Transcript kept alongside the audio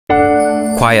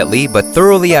quietly but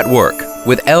thoroughly at work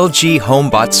with LG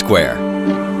Homebot Square.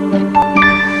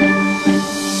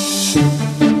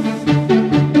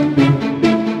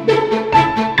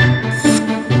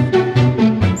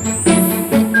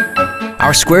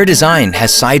 Our square design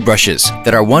has side brushes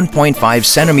that are 1.5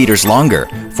 centimeters longer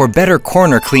for better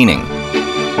corner cleaning.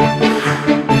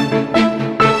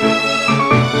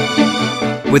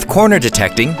 With corner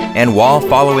detecting and wall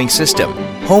following system,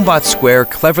 Homebot Square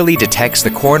cleverly detects the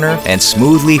corner and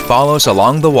smoothly follows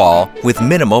along the wall with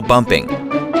minimal bumping.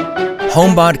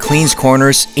 Homebot cleans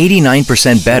corners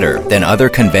 89% better than other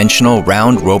conventional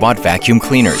round robot vacuum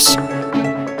cleaners.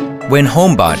 When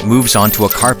Homebot moves onto a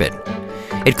carpet,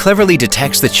 it cleverly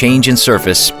detects the change in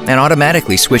surface and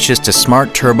automatically switches to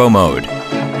Smart Turbo mode.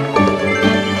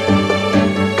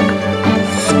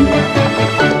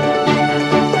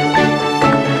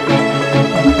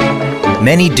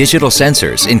 Many digital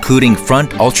sensors, including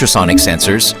front ultrasonic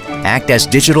sensors, act as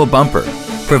digital bumper,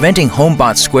 preventing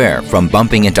Homebot Square from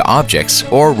bumping into objects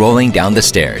or rolling down the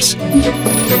stairs.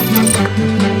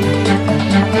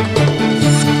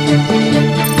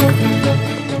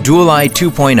 Dual Eye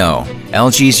 2.0,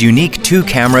 LG's unique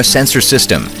 2-camera sensor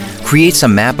system, creates a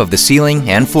map of the ceiling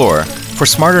and floor for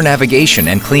smarter navigation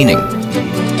and cleaning.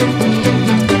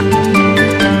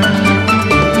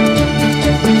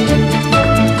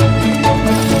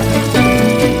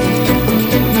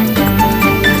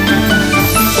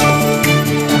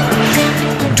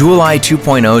 Dual Eye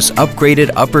 2.0's upgraded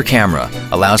upper camera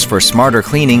allows for smarter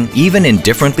cleaning even in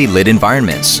differently lit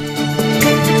environments.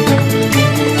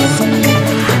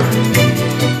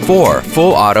 4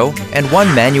 full auto and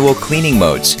 1 manual cleaning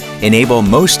modes enable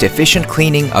most efficient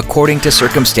cleaning according to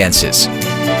circumstances.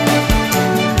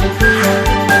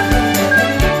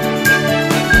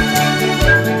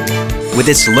 With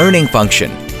its learning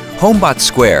function, Homebot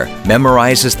Square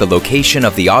memorizes the location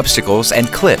of the obstacles and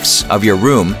cliffs of your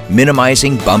room,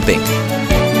 minimizing bumping.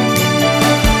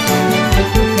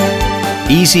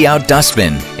 Easy Out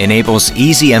Dustbin enables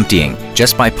easy emptying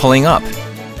just by pulling up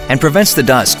and prevents the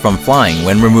dust from flying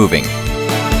when removing.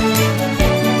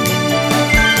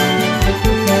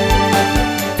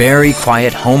 Very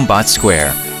quiet Homebot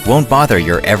Square won't bother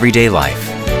your everyday life.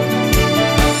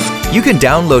 You can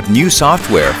download new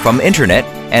software from internet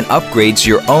and upgrades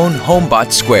your own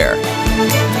Homebot Square.